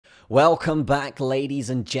Welcome back, ladies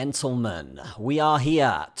and gentlemen. We are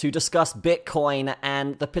here to discuss Bitcoin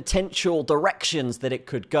and the potential directions that it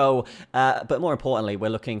could go. But more importantly, we're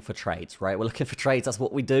looking for trades, right? We're looking for trades. That's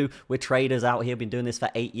what we do. We're traders out here. Been doing this for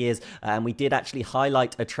 8 years. And we did actually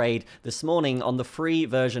highlight a trade this morning on the free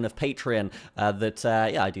version of Patreon that,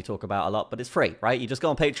 I do talk about a lot, but it's free, right? You just go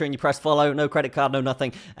on Patreon, you press follow, no credit card, no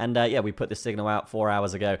nothing. And we put this signal out 4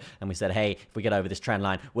 hours ago and we said, hey, if we get over this trend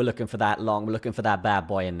line, we're looking for that long, we're looking for that bad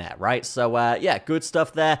boy in there. Right, so good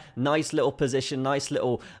stuff there. Nice little position, nice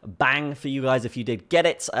little bang for you guys if you did get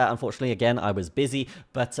it. Unfortunately, again, I was busy,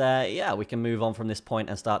 but we can move on from this point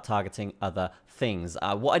and start targeting other things.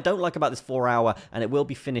 What I don't like about this 4 hour, and it will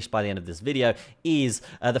be finished by the end of this video, is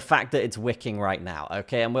the fact that it's wicking right now.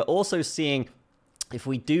 Okay, and we're also seeing, if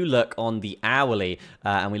we do look on the hourly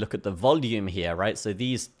and we look at the volume here, right? So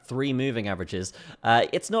these 3 moving averages,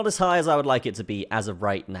 it's not as high as I would like it to be as of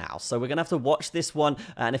right now. So we're going to have to watch this one.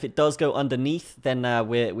 And if it does go underneath, then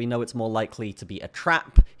we know it's more likely to be a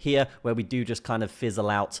trap here where we do just kind of fizzle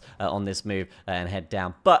out on this move and head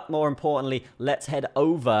down. But more importantly, let's head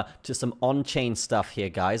over to some on-chain stuff here,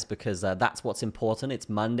 guys, because that's what's important. It's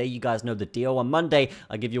Monday. You guys know the deal. On Monday,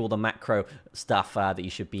 I give you all the macro stuff that you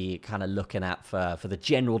should be kind of looking at for the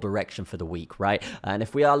general direction for the week, right? And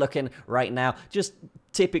if we are looking right now, just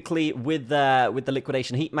typically with the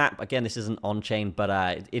liquidation heat map, again, this isn't on-chain, but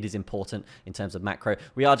it is important in terms of macro.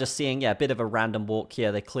 We are just seeing, a bit of a random walk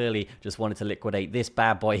here. They clearly just wanted to liquidate this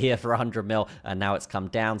bad boy here for 100 mil, and now it's come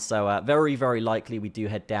down. So very, very likely we do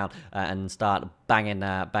head down and start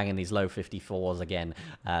banging these low 54s again.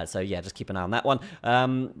 Just keep an eye on that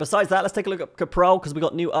one. Besides that, let's take a look at Caprol because we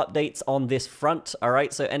got new updates on this front. All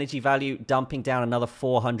right, so energy value dumping down another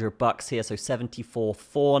 $400 here, so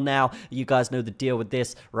 74.4 now. You guys know the deal with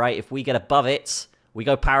this, right? If we get above it, we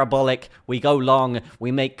go parabolic, we go long,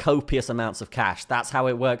 we make copious amounts of cash. That's how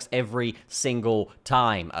it works every single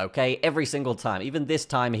time, okay? Every single time, even this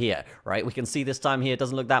time here, right? We can see this time here, it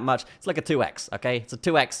doesn't look that much. It's like a 2x, okay? It's a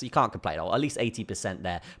 2x, you can't complain, or at least 80%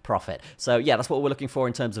 there profit. So yeah, that's what we're looking for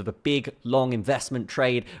in terms of a big, long investment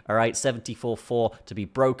trade, all right? 74.4 to be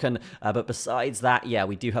broken. But besides that,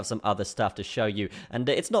 we do have some other stuff to show you. And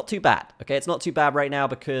it's not too bad, okay? It's not too bad right now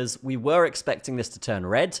because we were expecting this to turn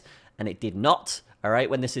red, and it did not. All right,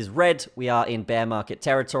 when this is red, we are in bear market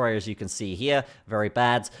territory, as you can see here. Very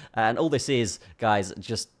bad. And all this is, guys,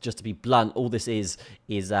 just to be blunt, all this is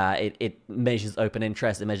it measures open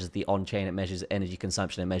interest, it measures the on-chain, it measures energy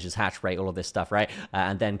consumption, it measures hash rate, all of this stuff, right?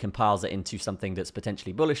 And then compiles it into something that's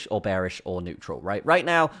potentially bullish or bearish or neutral, right? Right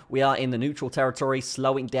now, we are in the neutral territory,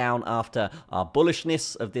 slowing down after our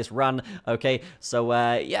bullishness of this run, okay? So,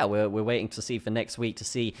 we're waiting to see for next week to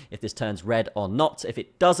see if this turns red or not. If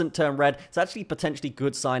it doesn't turn red, it's actually potentially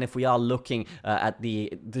good sign if we are looking at the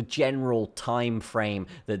general time frame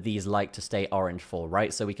that these like to stay orange for,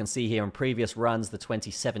 right? So we can see here in previous runs, the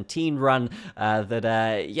 2017 run,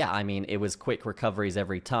 it was quick recoveries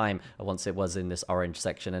every time once it was in this orange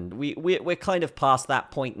section, and we're kind of past that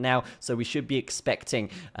point now, so we should be expecting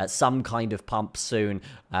some kind of pump soon,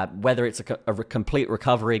 whether it's a complete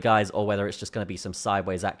recovery, guys, or whether it's just going to be some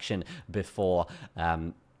sideways action before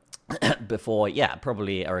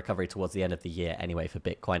probably a recovery towards the end of the year anyway for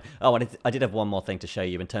Bitcoin. Oh, and I did have one more thing to show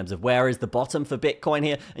you in terms of where is the bottom for Bitcoin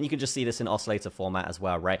here, and you can just see this in oscillator format as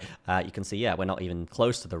well, right? You can see, we're not even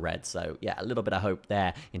close to the red, so a little bit of hope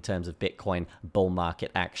there in terms of Bitcoin bull market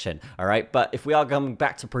action, all right? But if we are coming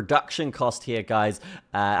back to production cost here, guys,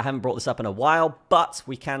 I haven't brought this up in a while, but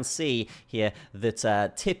we can see here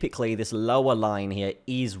that typically this lower line here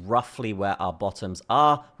is roughly where our bottoms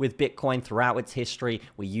are with Bitcoin throughout its history.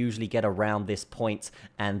 We usually get around this point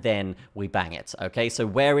and then we bang it, okay? So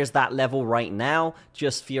where is that level right now?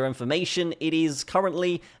 Just for your information, it is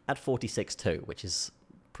currently at 46.2, which is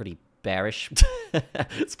pretty bearish.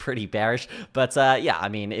 It's pretty bearish, but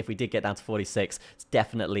if we did get down to 46, it's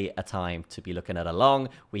definitely a time to be looking at a long.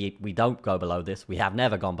 We don't go below this. We have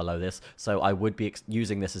never gone below this, so I would be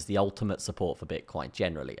using this as the ultimate support for Bitcoin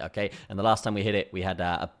generally, okay? And the last time we hit it, we had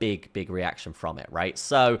a big reaction from it, right?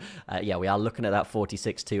 So we are looking at that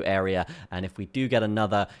 46.2 area, and if we do get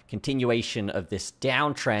another continuation of this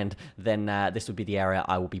downtrend, then this would be the area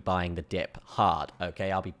I will be buying the dip hard,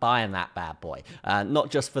 okay? I'll be buying that bad boy, not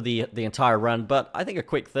just for the entire run, but I think a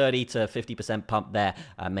quick 30 to 50% pump there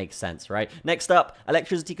makes sense, right? Next up,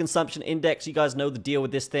 electricity consumption index. You guys know the deal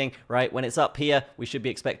with this thing, right? When it's up here, we should be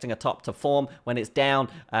expecting a top to form. When it's down,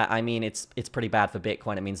 it's pretty bad for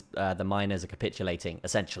Bitcoin. It means the miners are capitulating,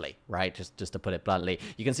 essentially, right? Just to put it bluntly.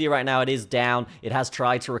 You can see right now it is down. It has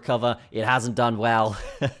tried to recover. It hasn't done well,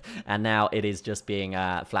 and now it is just being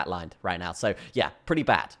flatlined right now. So yeah, pretty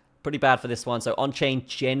bad. pretty bad for this one. So on-chain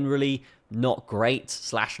generally not great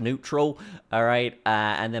 / neutral. All right.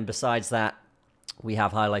 And then besides that, we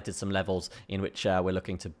have highlighted some levels in which we're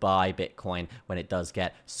looking to buy Bitcoin when it does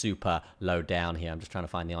get super low down here. I'm just trying to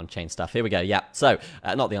find the on-chain stuff. Here we go. Yeah. So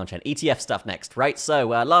not the on-chain, ETF stuff next, right? So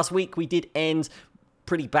last week we did end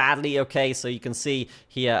pretty badly. Okay. So you can see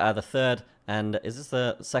here the third. And is this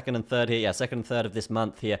the second and third here? Yeah, second and third of this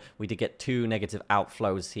month here. We did get 2 negative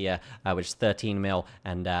outflows here, which is 13 mil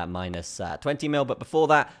and minus 20 mil. But before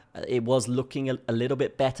that, it was looking a little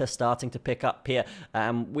bit better, starting to pick up here.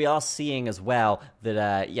 We are seeing as well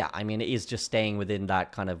that, yeah, I mean, it is just staying within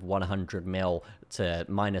that kind of 100 mil to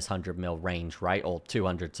minus 100 mil range, right? Or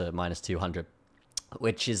 200 to minus 200.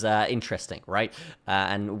 Which is interesting, right?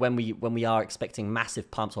 And when we are expecting massive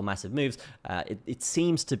pumps or massive moves, it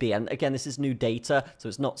seems to be, and again, this is new data, so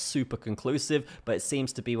it's not super conclusive, but it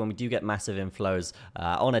seems to be when we do get massive inflows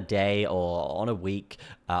on a day or on a week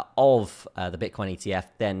of the Bitcoin ETF,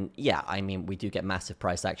 then yeah, I mean, we do get massive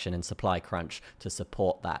price action and supply crunch to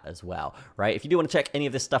support that as well, right? If you do want to check any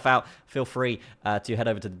of this stuff out, feel free to head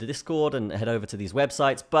over to the Discord and head over to these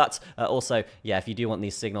websites. But also, yeah, if you do want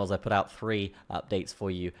these signals, I put out 3 updates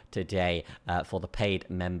for you today for the paid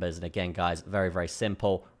members. And again, guys, very, very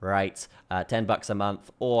simple, right? $10 a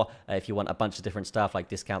month, or if you want a bunch of different stuff like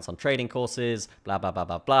discounts on trading courses, blah, blah, blah,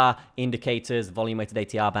 blah, blah, indicators, volume weighted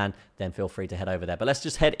ATR band, then feel free to head over there. But let's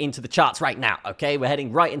just head into the charts right now, okay? We're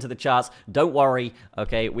heading right into the charts. Don't worry,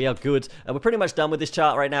 okay? We are good. We're pretty much done with this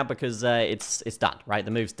chart right now because it's done, right?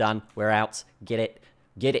 The move's done. We're out. Get it?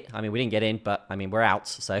 Get it? I mean, we didn't get in, but I mean, we're out,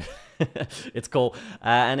 so it's cool.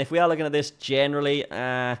 And if we are looking at this generally,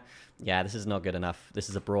 yeah, this is not good enough. This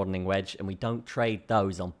is a broadening wedge, and we don't trade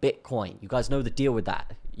those on Bitcoin. You guys know the deal with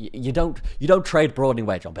that. You don't trade broadening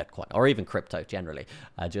wedge on Bitcoin or even crypto generally,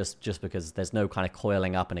 just because there's no kind of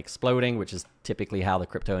coiling up and exploding, which is typically how the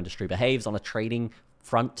crypto industry behaves on a trading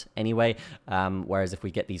front anyway. Whereas if we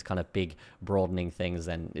get these kind of big broadening things,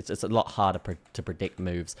 then it's a lot harder to predict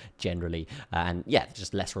moves generally, and yeah,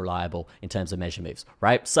 just less reliable in terms of measure moves,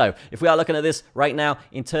 right? So if we are looking at this right now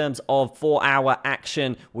in terms of 4-hour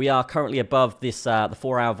action, we are currently above this the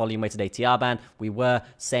 4-hour volume weighted ATR band. We were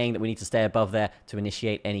saying that we need to stay above there to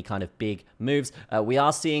initiate any kind of big moves. We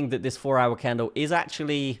are seeing that this 4-hour candle is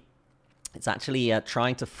actually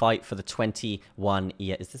trying to fight for the 21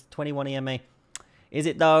 EMA. Is this 21 EMA? Is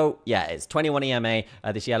it though? Yeah, it's 21 EMA,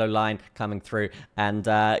 this yellow line coming through. And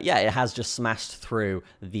yeah, it has just smashed through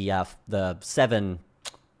the 7...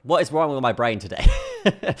 What is wrong with my brain today?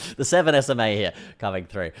 The 7 SMA here coming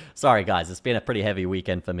through. Sorry, guys. It's been a pretty heavy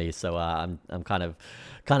weekend for me, so I'm kind of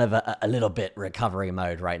a little bit recovery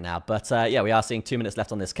mode right now. But yeah, we are seeing 2 minutes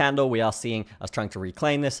left on this candle. We are seeing us trying to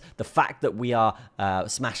reclaim this. The fact that we are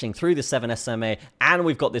smashing through the 7 SMA and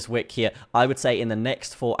we've got this wick here, I would say in the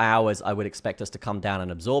next 4 hours, I would expect us to come down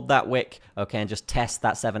and absorb that wick, okay, and just test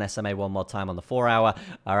that 7 SMA one more time on the 4-hour,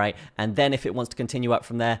 all right? And then if it wants to continue up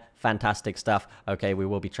from there, fantastic stuff. Okay, we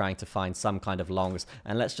will be trying to find some kind of longs,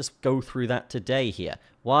 and let's just go through that today here.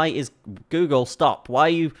 Why is Google stop? Why are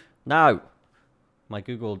you... No. My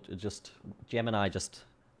Google Gemini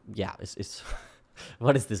yeah, it's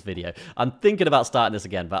what is this video? I'm thinking about starting this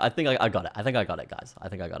again, but I think I got it. I think I got it, guys. I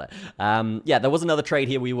think I got it. Yeah, there was another trade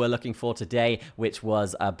here we were looking for today, which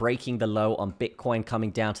was breaking the low on Bitcoin,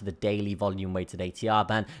 coming down to the daily volume weighted ATR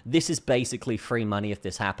band. This is basically free money if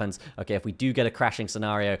this happens. Okay, if we do get a crashing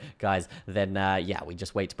scenario, guys, then yeah, we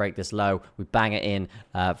just wait to break this low. We bang it in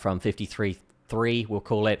from 53.3, we'll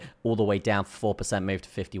call it, all the way down for 4% move to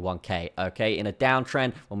 51k. Okay, in a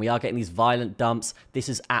downtrend, when we are getting these violent dumps, this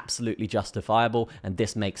is absolutely justifiable and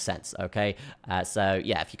this makes sense. Okay, so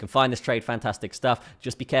yeah, if you can find this trade, fantastic stuff.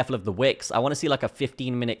 Just be careful of the wicks. I want to see like a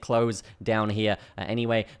 15-minute close down here.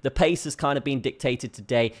 Anyway, the pace has kind of been dictated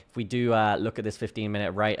today. If we do look at this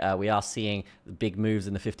 15-minute right, we are seeing big moves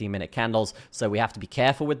in the 15-minute candles, so we have to be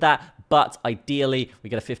careful with that. But ideally, we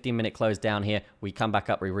get a 15-minute close down here, we come back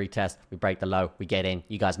up, we retest, we break the low, we get in.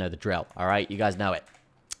 You guys know the drill, all right? You guys know it.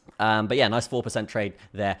 But yeah, nice 4% trade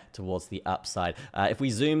there towards the upside. If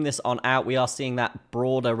we zoom this on out, we are seeing that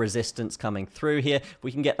broader resistance coming through here. If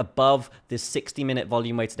we can get above this 60-minute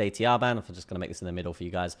volume weighted ATR band, if I'm just going to make this in the middle for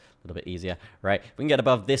you guys, a little bit easier, right? If we can get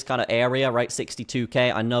above this kind of area, right,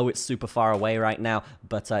 62k. I know it's super far away right now,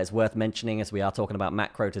 but it's worth mentioning as we are talking about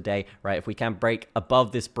macro today, right? If we can break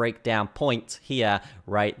above this breakdown point here,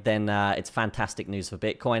 right, then it's fantastic news for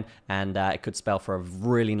Bitcoin, and it could spell for a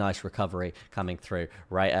really nice recovery coming through,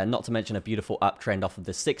 right? Not to mention a beautiful uptrend off of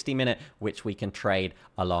the 60-minute, which we can trade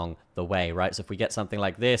along the way, right? So if we get something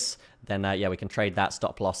like this, then yeah, we can trade that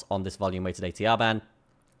stop loss on this volume weighted ATR band.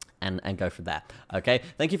 and go from there. Okay,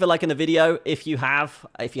 thank you for liking the video. If you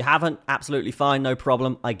haven't, absolutely fine, no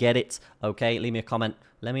problem. I get it. Okay, leave me a comment.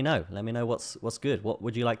 Let me know. Let me know what's good. What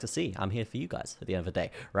would you like to see? I'm here for you guys at the end of the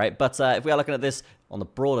day, right? But if we are looking at this on the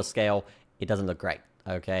broader scale, it doesn't look great.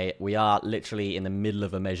 Okay, we are literally in the middle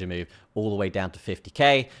of a measure move all the way down to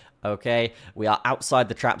 50k. Okay, we are outside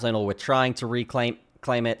the trap zone, or we're trying to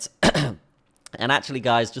claim it. And actually,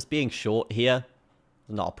 guys, just being short here,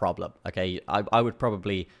 not a problem. Okay, I would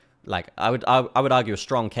probably, like, I would argue a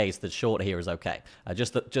strong case that short here is okay.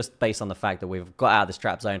 Just based on the fact that we've got out of this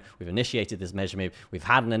trap zone, we've initiated this measure move, we've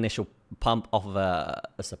had an initial pump off of a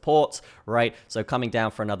support, right? So coming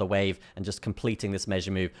down for another wave and just completing this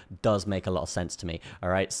measure move does make a lot of sense to me. All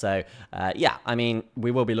right, so yeah, I mean,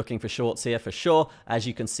 we will be looking for shorts here for sure. As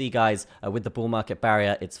you can see, guys, with the bull market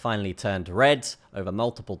barrier, it's finally turned red over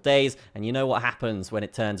multiple days. And you know what happens when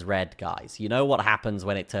it turns red, guys? You know what happens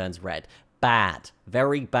when it turns red? Bad,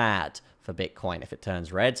 very bad for Bitcoin if it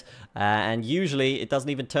turns red, and usually it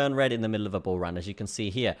doesn't even turn red in the middle of a bull run, as you can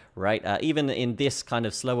see here, right? Even in this kind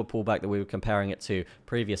of slower pullback that we were comparing it to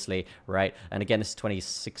previously, right? And again, this is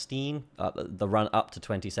 2016, the run up to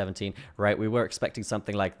 2017, right? We were expecting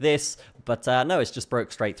something like this, but no, it's just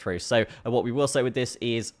broke straight through. So what we will say with this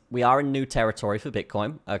is we are in new territory for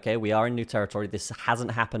Bitcoin, okay? We are in new territory. This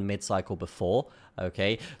hasn't happened mid-cycle before,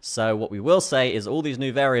 okay? So what we will say is all these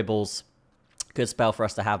new variables could spell for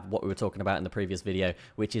us to have what we were talking about in the previous video,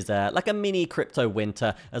 which is like a mini crypto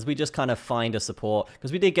winter as we just kind of find a support,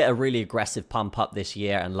 because we did get a really aggressive pump up this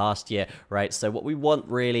year and last year, right? So what we want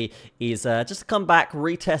really is just to come back,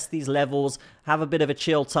 retest these levels, have a bit of a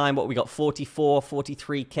chill time. What we got, 44,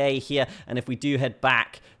 43k here, and if we do head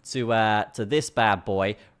back to this bad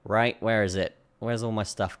boy, right? Where is it? Where's all my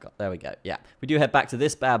stuff got? There we go. Yeah, we do head back to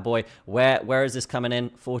this bad boy. Where is this coming in?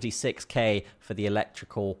 46k for the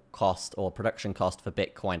electrical cost or production cost for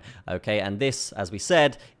Bitcoin. Okay, and this, as we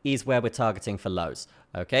said, is where we're targeting for lows.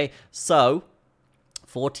 Okay, so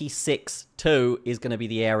 46.2 is going to be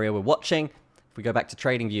the area we're watching. If we go back to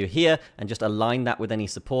TradingView here and just align that with any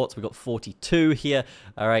supports, we've got 42 here.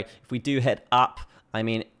 All right, if we do head up, I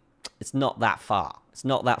mean, it's not that far. It's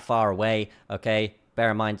not that far away. Okay. Bear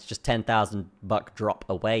in mind, it's just $10,000 drop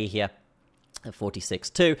away here at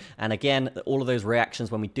 46.2. And again, all of those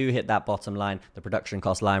reactions, when we do hit that bottom line, the production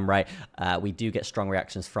cost line, right, we do get strong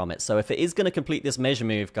reactions from it. So if it is going to complete this measure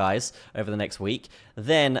move, guys, over the next week,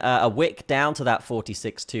 then a wick down to that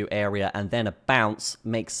 46.2 area and then a bounce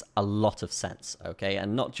makes a lot of sense, okay?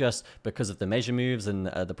 And not just because of the measure moves and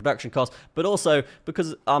the production cost, but also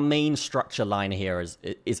because our main structure line here is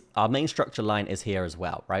here as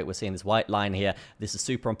well, right? We're seeing this white line here. This is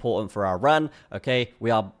super important for our run, okay?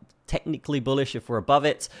 We are technically bullish if we're above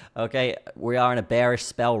it. Okay, we are in a bearish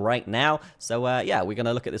spell right now. So yeah, we're going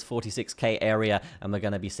to look at this 46k area and we're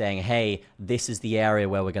going to be saying, hey, this is the area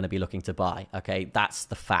where we're going to be looking to buy. Okay, that's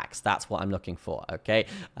the facts. That's what I'm looking for. Okay,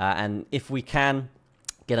 and if we can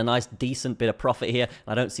get a nice decent bit of profit here,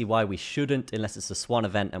 I don't see why we shouldn't, unless it's a swan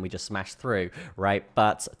event and we just smash through, right?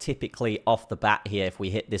 But typically off the bat here, if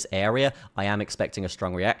we hit this area, I am expecting a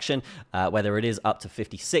strong reaction, whether it is up to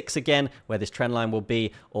 56 again, where this trend line will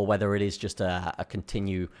be, or whether it is just a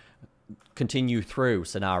continue through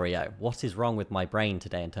scenario. What is wrong with my brain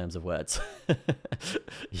today in terms of words?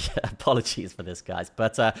 Yeah, apologies for this, guys,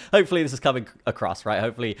 but hopefully this is coming across, right?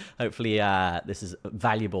 Hopefully this is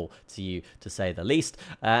valuable to you, to say the least.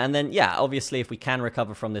 And then yeah, obviously if we can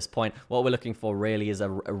recover from this point, what we're looking for really is a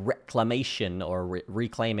reclamation or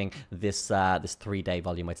reclaiming this this 3-day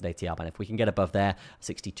volume weighted ATR band. If we can get above there,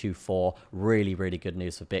 62.4, really good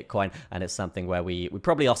news for Bitcoin. And it's something where we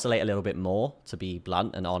probably oscillate a little bit more, to be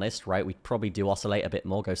blunt and honest, right? We probably do oscillate a bit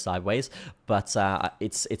more, go sideways, but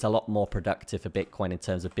it's a lot more productive for Bitcoin in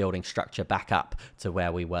terms of building structure back up to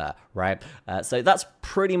where we were, right? So that's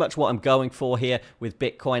pretty much what I'm going for here with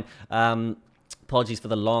Bitcoin. Apologies for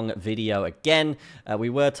the long video again. We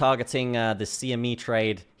were targeting the CME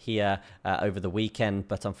trade here over the weekend,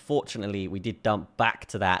 but unfortunately we did dump back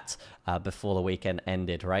to that before the weekend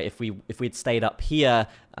ended, right? If we'd stayed up here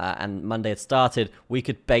and Monday had started, we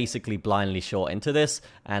could basically blindly short into this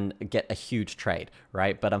and get a huge trade,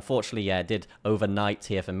 right? But unfortunately, yeah, it did overnight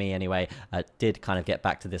here for me anyway. Did kind of get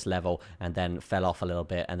back to this level and then fell off a little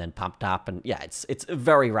bit and then pumped up, and yeah, it's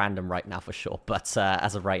very random right now for sure. But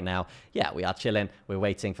as of right now, yeah, we are chilling. We're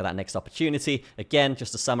waiting for that next opportunity. Again,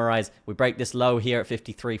 just to summarize, we break this low here at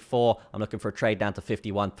 53.4. I'm looking for a trade down to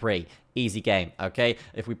 51.3. Easy game, okay?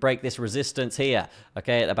 If we break this resistance here,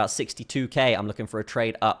 okay, at about 62k, I'm looking for a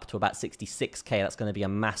trade up to about 66k. That's going to be a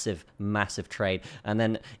massive trade. And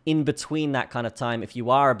then in between that kind of time, if you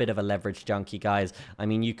are a bit of a leverage junkie, guys, I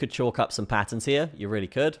mean, you could chalk up some patterns here. You really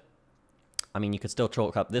could. I mean, you could still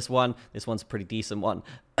chalk up this one. This one's a pretty decent one.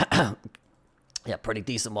 Yeah, pretty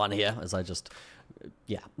decent one here, as I just...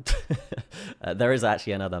 Yeah. There is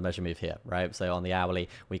actually another measure move here, right? So on the hourly,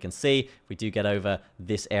 we can see if we do get over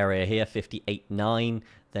this area here, 58.9,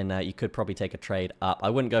 then you could probably take a trade up. I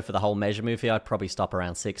wouldn't go for the whole measure move here. I'd probably stop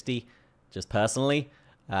around 60, just personally.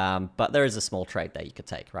 But there is a small trade there you could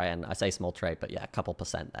take, right? And I say small trade, but yeah, a couple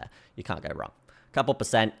percent there. You can't go wrong. Couple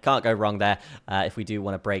percent, can't go wrong there if we do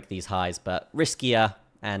want to break these highs, but riskier.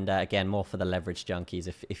 And again, more for the leverage junkies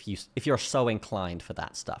if you're so inclined for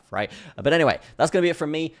that stuff, right? But anyway, that's going to be it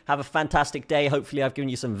from me. Have a fantastic day. Hopefully, I've given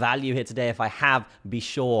you some value here today. If I have, be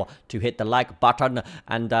sure to hit the like button.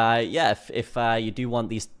 And yeah, if you do want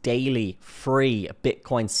these daily free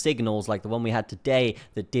Bitcoin signals like the one we had today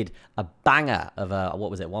that did a banger of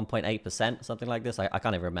what was it, 1.8%, something like this? I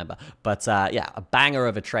can't even remember. But yeah, a banger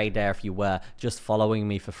of a trade there if you were just following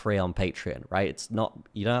me for free on Patreon, right? It's not,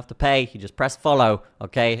 you don't have to pay. You just press follow.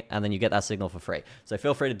 Okay, and then you get that signal for free. So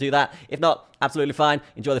feel free to do that. If not, absolutely fine.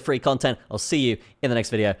 Enjoy the free content. I'll see you in the next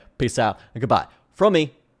video. Peace out and goodbye. From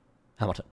me, Hamilton.